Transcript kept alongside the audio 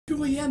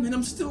2 a.m. and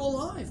I'm still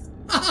alive.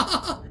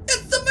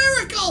 It's a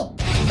miracle!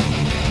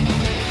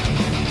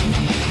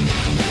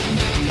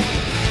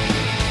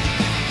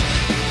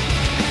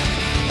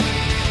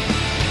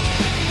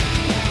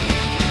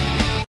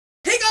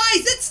 Hey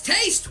guys, it's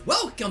Taste!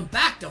 Welcome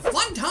back to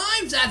Fun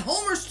Times at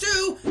Homer's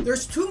 2.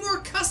 There's 2 more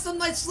custom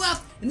nights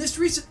left in this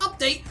recent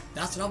update.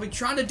 That's what I'll be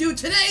trying to do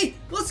today.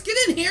 Let's get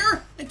in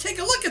here and take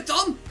a look at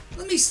them.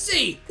 Let me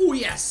see. Oh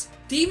yes.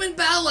 Demon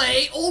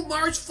Ballet, Old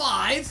March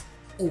 5.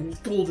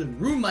 Old Golden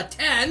Rooma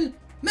 10.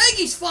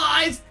 Maggie's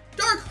 5.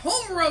 Dark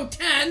Homer'S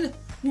 10.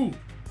 Ooh.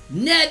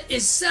 Ned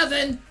is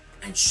 7.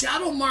 And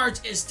Shadow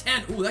Marge is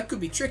 10. Ooh, that could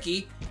be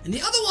tricky. And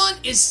the other one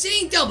is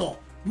Seeing Double.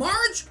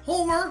 Marge,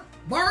 Homer,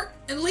 Bart,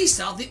 and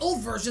Lisa, the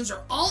old versions,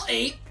 are all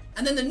 8.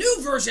 And then the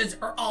new versions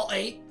are all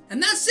 8.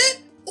 And that's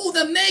it? Oh,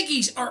 the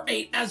Maggies are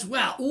 8 as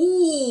well.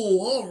 Ooh,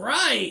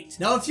 alright.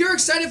 Now, if you're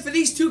excited for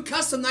these 2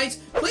 custom nights,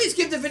 please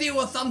give the video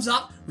a thumbs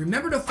up.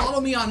 Remember to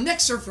follow me on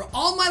Mixer for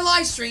all my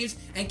live streams,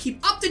 and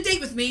keep up to date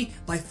with me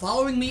by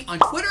following me on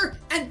Twitter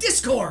and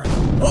Discord.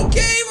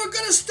 Okay, we're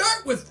gonna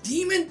start with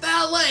Demon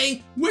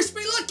Ballet. Wish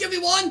me luck,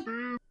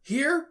 everyone.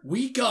 Here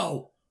we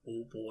go.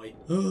 Oh boy.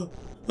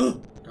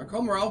 Dark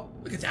Homer'S.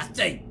 Look at that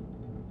thing.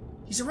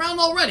 He's around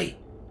already.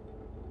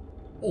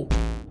 Oh,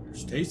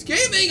 there's Taste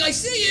Gaming. I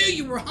see you.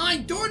 You were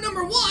behind door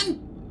number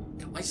 1.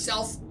 Got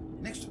myself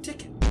an extra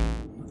ticket.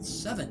 I'm at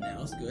 7 now.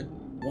 That's good.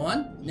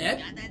 1,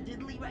 Ned.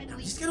 Now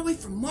we just gotta wait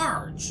for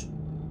Marge.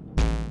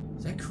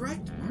 Is that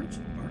correct? Marge?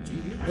 Marge, are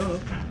you here?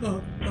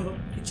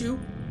 Get you.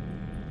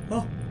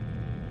 Oh,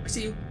 I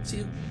see you. I see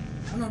you.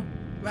 Oh no.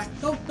 Go back.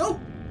 No, no.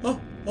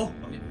 Oh,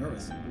 I'm getting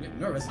nervous.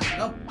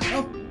 No,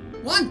 no.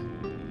 1.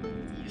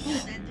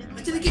 Oh,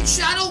 I didn't get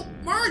Shadow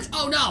Marge.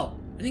 Oh no.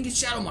 I didn't get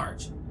Shadow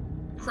Marge.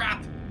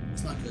 Crap.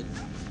 That's not good.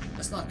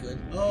 That's not good.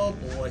 Oh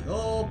boy.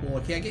 Oh boy.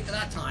 Can't get to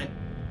that time.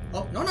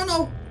 Oh, no, no,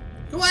 no.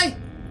 Go away.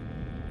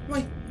 Go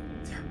away.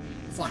 There.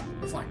 We're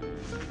fine. We're fine.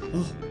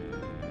 Oh.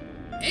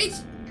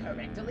 8.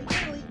 Correctly.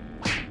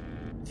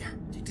 There.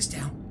 Take this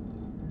down.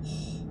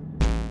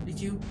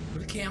 Thank you. Go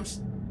to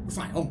cams. We're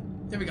fine. Oh,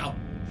 there we go.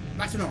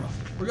 Back to normal.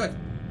 We're good.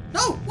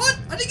 No! What?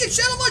 I didn't get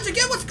Shadow Marge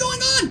again. What's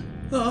going on?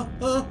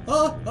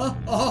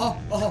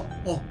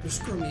 They're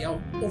screwing me out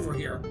over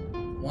here.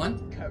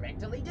 1.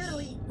 Correctly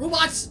doodly.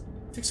 Robots!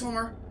 Fix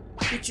Homer.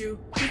 Get you.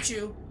 Get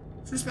you.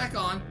 Switch back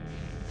on.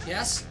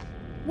 Yes.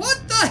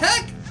 What the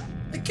heck?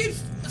 It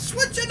keeps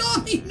switching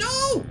on me.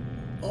 No!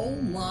 Oh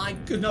my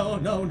god.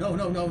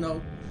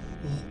 No.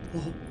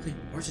 Oh, okay.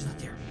 Marge is not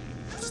there.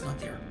 Marge is not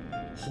there.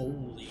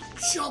 Holy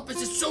jump.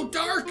 Is it so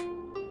dark?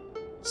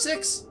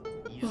 6.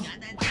 You got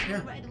that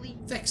Here. rightly.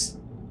 Fix.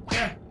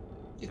 There.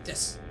 Get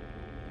this.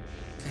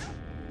 Okay.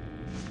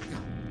 Go.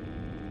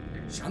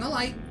 There. Shine the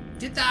light.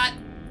 Did that.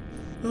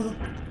 Okay,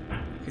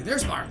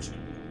 there's Marge.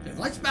 The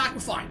light's back. We're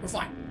fine. We're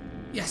fine.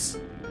 Yes.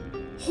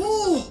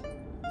 Oh!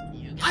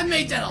 I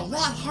made that a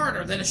lot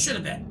harder than it should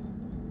have been.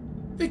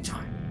 Big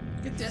time.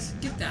 Get this.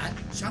 Get that.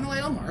 Shine the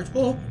light on Marge.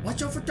 Oh,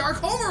 watch out for Dark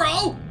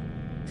Homer'S.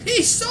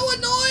 He's so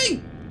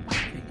annoying.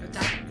 Okay, get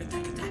that. Get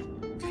that. Get that.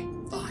 Okay,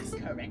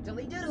 5.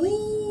 Correctly doodly.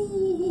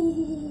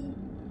 Ooh.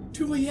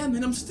 2 a.m.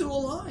 and I'm still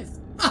alive.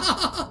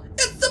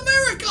 It's a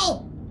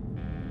miracle.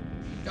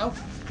 Go.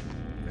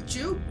 Got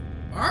you.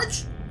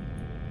 Marge.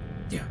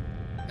 There.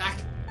 Back.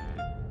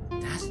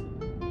 That.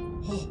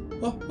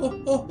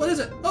 Oh, what is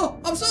it? Oh,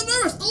 I'm so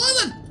nervous.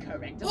 11.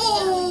 Correctly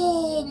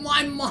Oh,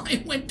 my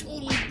mind went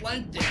totally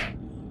blank there. Okay.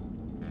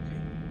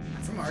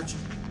 Back for Marge.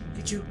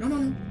 Get you.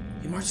 No.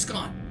 Hey, Marge is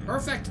gone.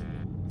 Perfect.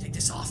 Take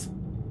this off.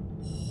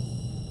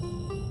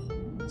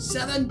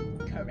 7.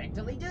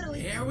 Correctly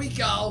doodly. Here we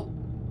go.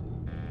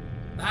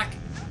 Back.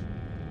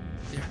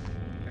 There.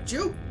 Got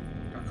you.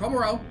 Dark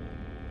Homer'S.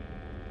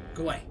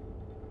 Go away.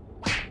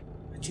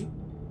 Got you.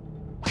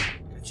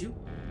 Got you.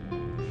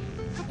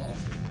 Uh-oh.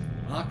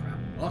 Oh, crap.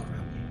 Oh, crap.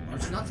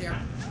 Marge is not there.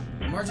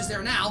 Marge is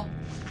there now.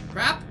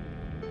 Crap.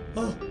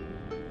 Oh.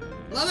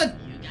 11.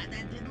 You got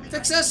that diddly.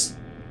 Fix this.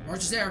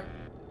 Marge is there.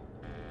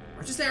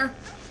 Marge is there.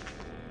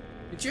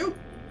 Get you.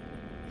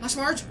 Last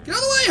Marge. Get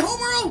out of the way,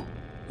 Homer'S.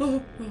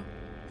 Oh.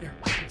 There.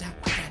 Get that.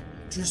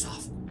 Turn this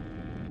off.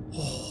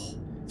 Oh.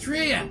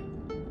 3 a.m.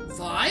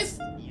 5.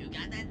 You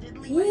got that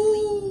diddly.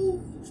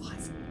 Ooh. 5.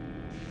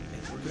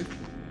 Okay, we're good.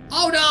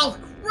 Oh no.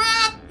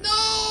 Crap. No.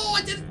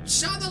 I didn't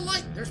shine the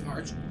light. There's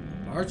Marge.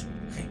 Marge.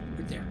 Okay, we're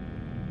good there.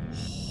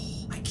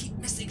 Oh, I keep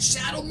missing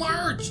Shadow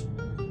Marge.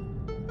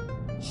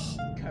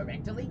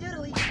 Correctly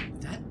doodly.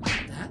 That.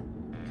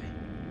 Okay.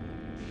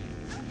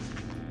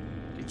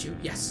 Get you.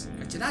 Yes.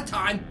 Got you that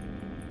time.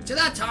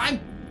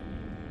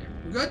 There.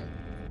 We're good.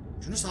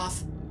 Turn this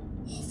off.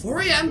 Oh, 4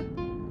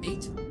 a.m.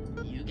 8.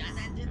 You got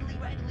that diddly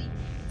rightly.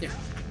 There.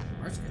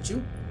 Marge, got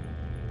you.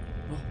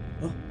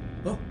 Oh.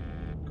 Go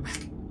back.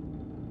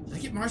 Did I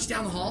get Marge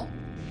down the hall?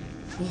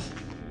 Oh.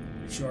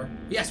 Sure.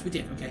 Yes, we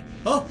did. Okay.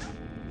 Oh.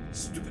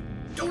 Stupid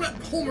donut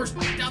Homer's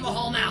down the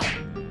hall now.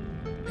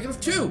 I have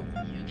 2. You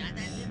got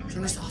that diddly.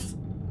 Turn this off.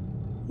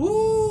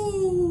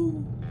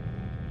 Ooh.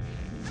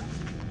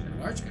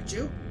 Marge, got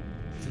you.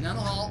 Turn down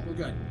the hall. We're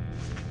good.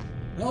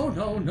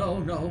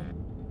 No.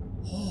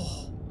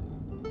 Oh.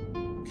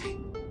 Okay.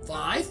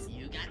 5.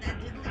 You got that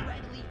diddly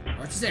readily.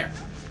 March is there.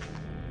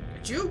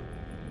 Get you.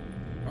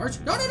 March.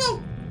 No, no,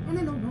 no. No,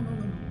 no, no, no, no,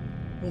 no.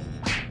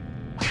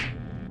 Oh.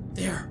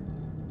 There.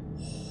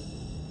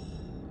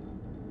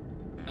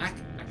 Back.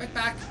 Back, back,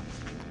 back.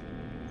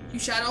 You,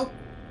 Shadow.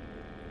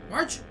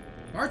 March.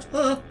 March.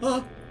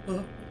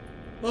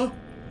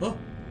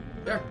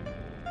 There.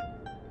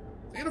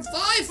 Negative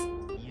 5.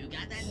 You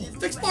got that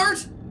diddly Fix readily. Bart.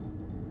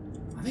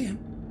 5 a.m.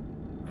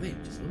 5 a.m.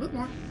 Just a little bit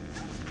more.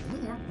 A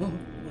little bit more.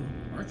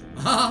 March.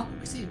 Ah,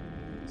 I see you.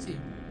 I see you.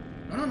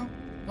 No, no, no.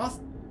 Off.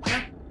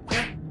 There.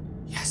 There.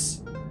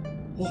 Yes.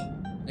 Oh.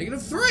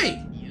 Negative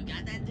 3. You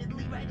got that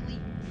diddly readily.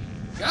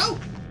 Go.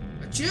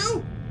 Got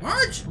you.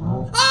 March.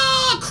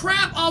 Oh,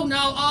 crap. Oh, no.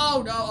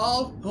 Oh,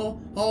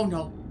 no. Oh,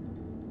 no.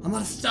 I'm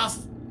out of stuff.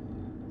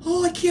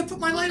 Oh, I can't put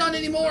my light on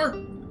anymore.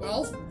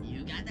 12.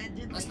 You got that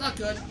diddly. That's not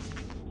good.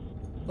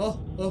 Oh,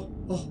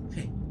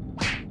 okay.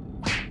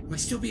 Might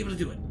still be able to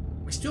do it.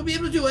 Might still be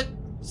able to do it.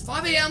 It's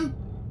 5 a.m.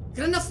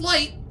 Got enough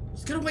light.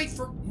 Just gonna wait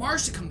for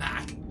Mars to come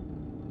back.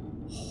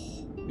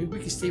 Oh, maybe we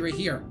can stay right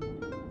here.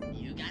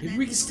 You got Maybe that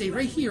we can diddly stay right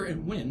readily. here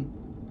and win.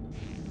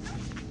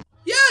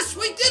 Yes,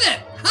 we did it!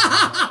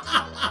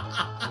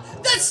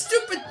 That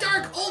stupid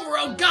dark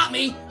overall got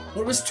me,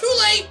 but it was too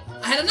late.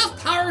 I had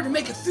enough power to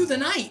make it through the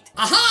night.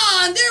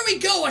 Aha, and there we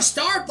go, a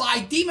star by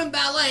Demon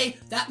Ballet.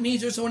 That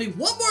means there's only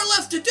one more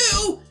left to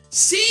do,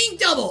 seeing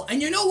double.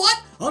 And you know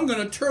what? I'm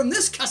gonna turn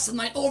this custom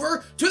night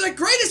over to the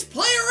greatest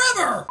player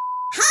ever.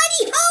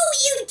 Howdy ho,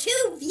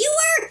 YouTube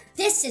viewer!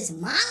 This is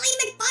Molly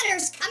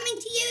McButters coming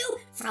to you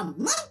from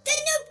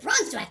Moncton, New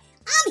Brunswick.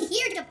 I'm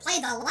here to play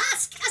the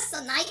last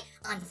custom night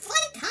on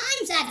Fun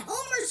Times at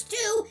Homer's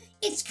 2.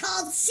 It's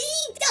called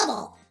Seeing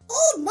Double.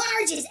 Old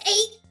Marge is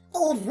 8,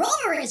 old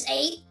Romer is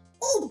 8,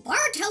 old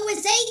Barto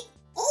is 8,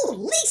 old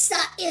Lisa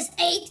is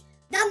 8,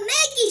 the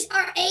Maggies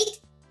are 8,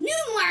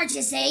 new Marge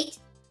is 8,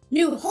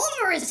 new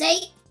Homer is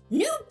 8,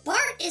 new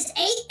Bart is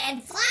 8,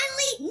 and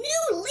finally,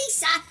 new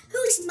Lisa,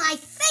 who's my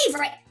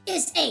favorite,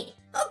 is 8.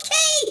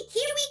 Okay,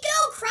 here we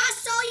go.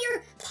 Cross all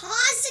your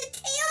paws and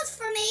tails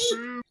for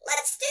me.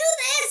 Let's do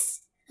this.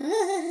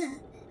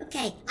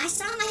 Okay, I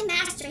saw my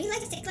master. He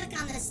likes to click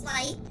on this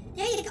light.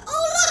 There you go.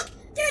 Oh, look,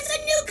 there's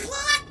a new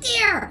clock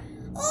there.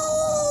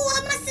 Oh,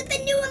 I must have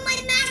been doing my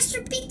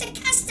master beat the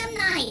custom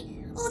night.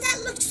 Oh,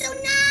 that looks so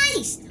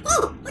nice.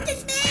 Oh, but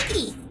there's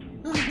Maggie.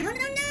 Oh,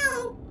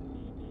 no.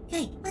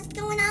 Hey, what's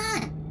going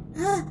on?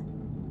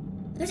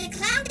 There's a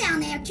clown down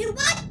there too.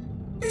 What?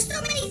 There's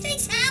so many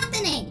things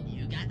happening.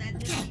 You got that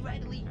Okay. diddly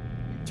readily.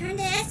 Turn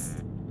this.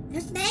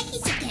 There's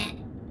Maggie's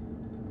again.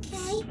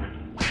 Okay.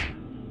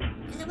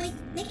 Gotta wait,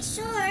 make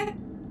sure.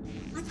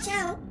 Watch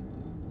out.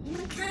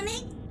 Anyone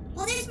coming?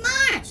 Oh, there's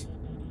Marge.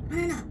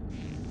 No.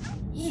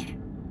 Here.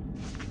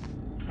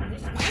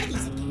 There's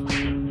Maggie's again.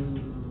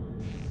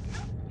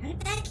 Turn it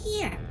back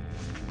here.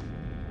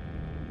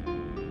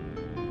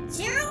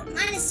 0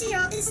 minus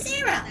 0 is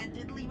 0. That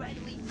diddly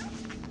readily.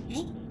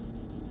 Okay.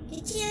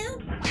 Get you.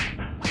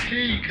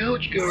 Hey,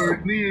 Couch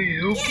Guard, may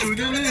I help Yes, you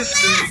to go to the the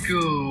left? There left.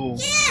 you go.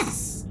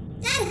 Yes!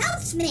 That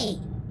helps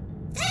me!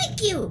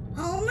 Thank you,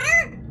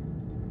 Homer!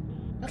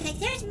 Okay,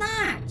 there's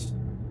Marge.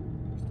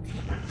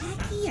 Okay,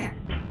 back here.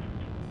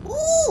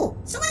 Ooh!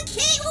 Someone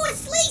came! Oh,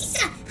 it's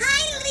Lisa!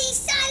 Hi,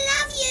 Lisa! I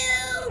love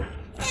you!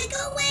 Yeah,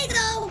 go away,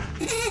 though!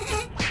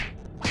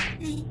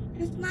 Okay,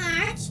 there's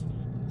Marge.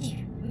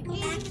 Here, let me go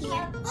back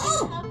here. Oh!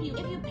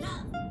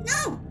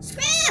 No!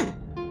 Scram!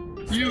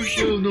 You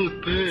shall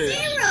not pass.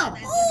 0!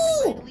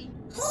 Oh!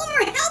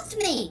 Homer helped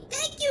me!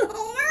 Thank you,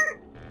 Homer!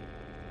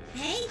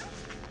 Okay.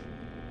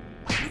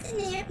 Nothing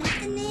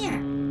there.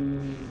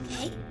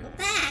 Okay, go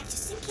back,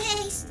 just in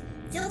case.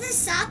 Fill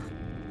this up,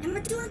 and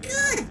we're doing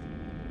good.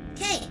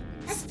 Okay,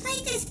 let's play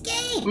this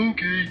game.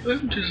 Okay,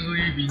 I'm just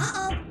leaving.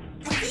 Uh-oh,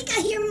 I think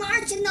I hear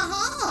Marge in the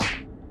hall.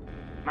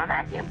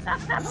 Mama, give some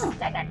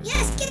tickets.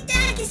 Yes, get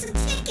down and get some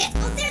tickets.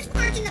 Oh, there's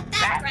Marge in the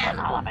That's background.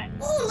 all of it.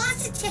 Oh,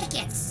 lots of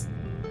tickets.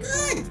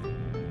 Good.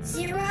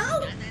 0.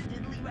 Got that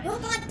diddly readily.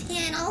 Robot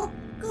panel.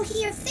 Go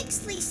here,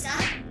 fix Lisa.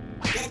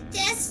 Get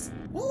this.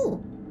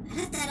 Ooh, I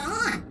left that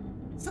on.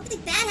 Something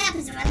bad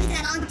happens if I leave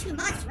that on too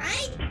much,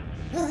 right?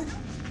 Okay,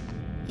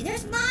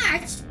 there's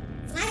Marge.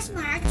 Flash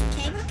Marge.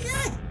 Okay, we're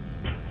good.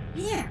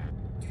 Here,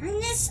 turn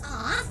this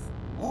off.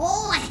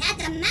 Oh, I had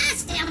the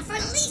mask down for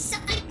Lisa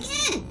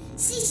again.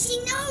 See, she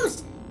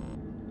knows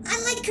I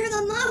like her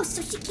the most,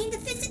 so she came to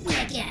visit me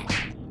again.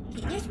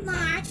 Okay, there's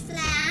Marge.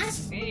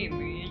 Flash. Hey,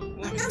 man.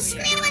 Oh, no,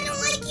 Scram, I don't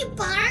like you,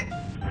 Bart.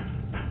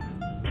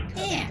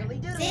 There. Diddly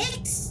diddly.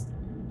 Fix.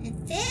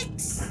 And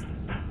fix.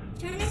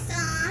 Turn this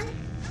on.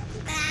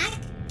 Back.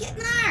 Get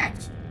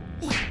Marge.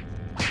 There.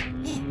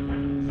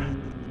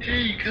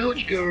 Hey,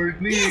 Couch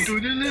Guard, may I Yes, to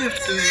the go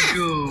left? to the There left. you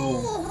go.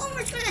 Oh,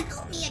 Homer's gonna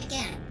help me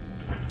again.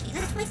 Okay,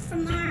 let's wait for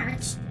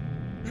Marge.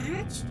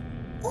 Marge?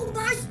 Oh,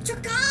 Marge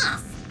took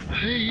off.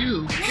 Hey,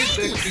 you, get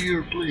back to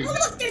your place. Oh,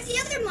 look, there's the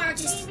other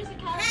Marges.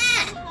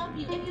 Ah,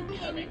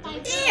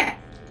 there.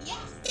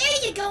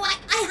 There you go. I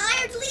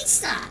hired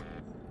Lisa.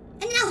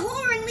 And now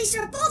Homer and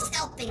Lisa are both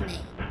helping me.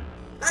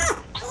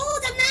 Oh,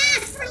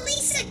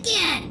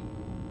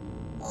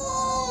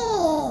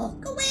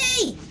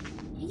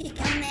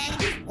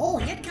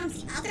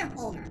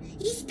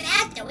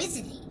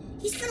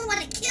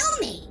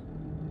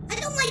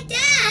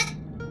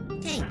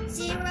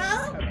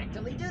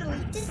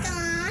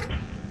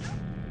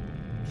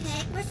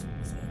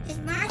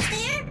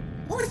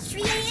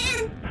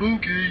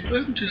 Okay,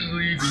 I'm just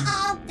leaving.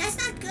 Uh-oh, that's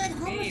not good.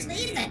 Homer's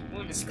leaving.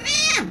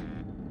 Scram!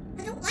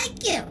 I don't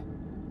like you.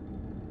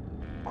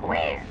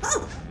 Where?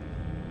 Oh!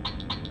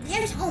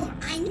 There's Homer.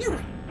 I knew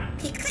it.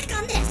 Okay, click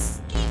on this.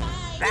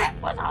 That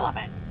was all of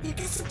it. There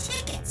got some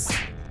tickets.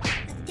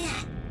 Like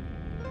that.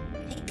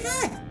 Okay,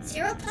 good.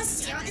 0 plus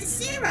 0 is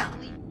 0.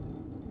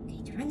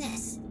 Okay, turn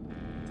this.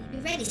 Be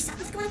ready.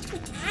 Something's going to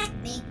attack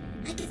me.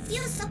 I can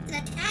feel something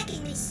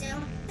attacking me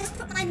soon. Let's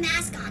put my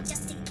mask on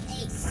just in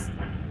case.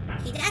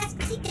 Okay, I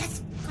think that's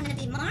going to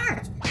be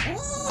Marge.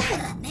 Oh,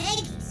 the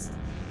Maggie's.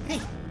 Hey,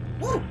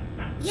 whoa.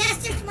 Yes,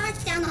 there's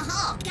Marge down the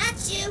hall.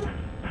 Got you.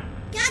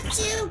 Got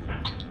you.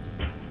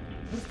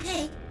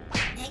 Okay,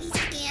 Maggie's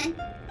again.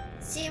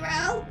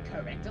 0.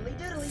 Correctly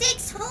doodly.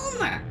 6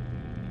 Homer.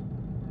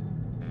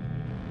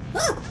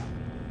 Oh.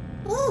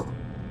 Oh.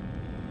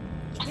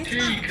 Okay, there's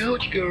Hey, Marge.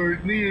 couch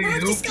guard, may I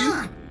Marge is help you?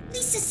 gone.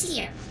 Lisa's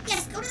here.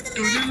 Yes, go to the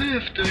To left. the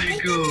left I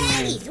Take the go.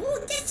 Maggie's. Ooh,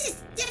 this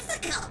is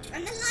difficult.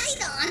 Turn the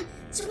light on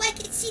so I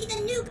can see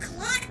the new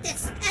clock that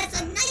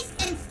has a knife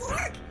and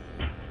fork.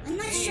 I'm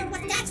not sure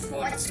what that's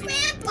for.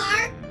 Scram,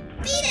 Bart.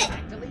 Beat it.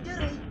 Correctly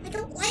doodly. I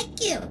don't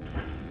like you.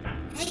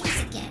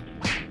 Maggie's again.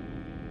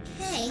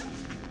 Okay.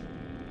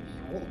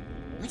 Oh,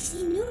 I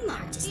see new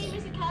Marges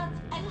there.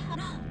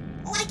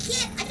 Oh, I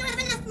can't. I don't have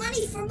enough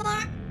money for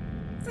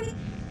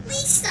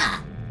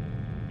Lisa.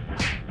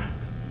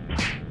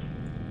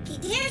 Okay,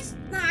 there's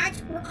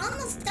Marge. We're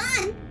almost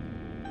done.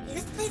 Okay,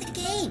 let's play the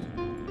game.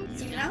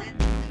 0.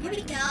 Here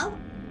we go.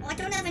 Oh, I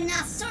don't have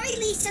enough. Sorry,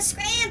 Lisa.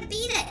 Scram.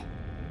 Beat it.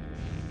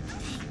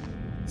 Okay.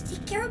 Let's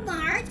take care of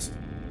Marge.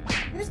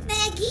 Where's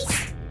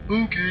Maggie's?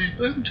 Okay,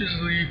 I'm just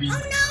leaving.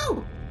 Oh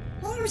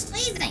no! Homer's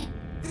leaving.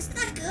 That's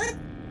not good.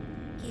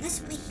 Okay,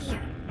 let's wait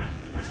here.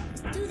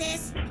 Let's do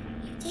this.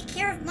 Take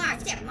care of Marge.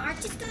 There, Marge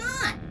is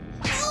gone.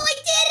 Oh, I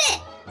did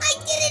it! I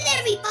did it,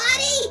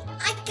 everybody!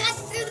 I got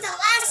through the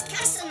last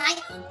custom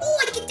night. Oh,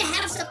 I get to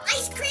have some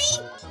ice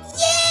cream.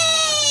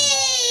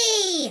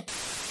 Yay!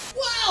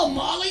 Wow,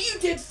 Molly, you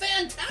did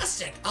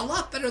fantastic. A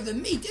lot better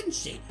than me, didn't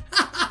she?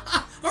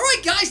 All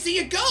right, guys, there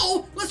you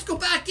go. Let's go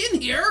back in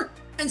here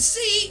and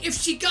see if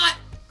she got...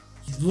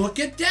 Look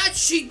at that.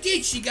 She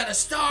did. She got a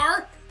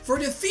star for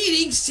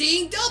defeating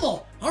Seeing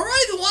Double. All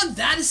right, everyone,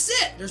 that is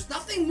it. There's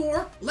nothing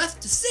more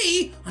left to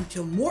see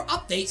until more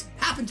updates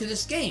happen to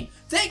this game.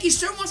 Thank you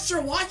so much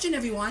for watching,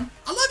 everyone.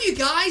 I love you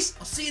guys.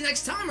 I'll see you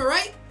next time, all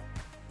right?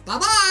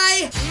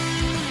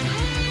 Bye-bye.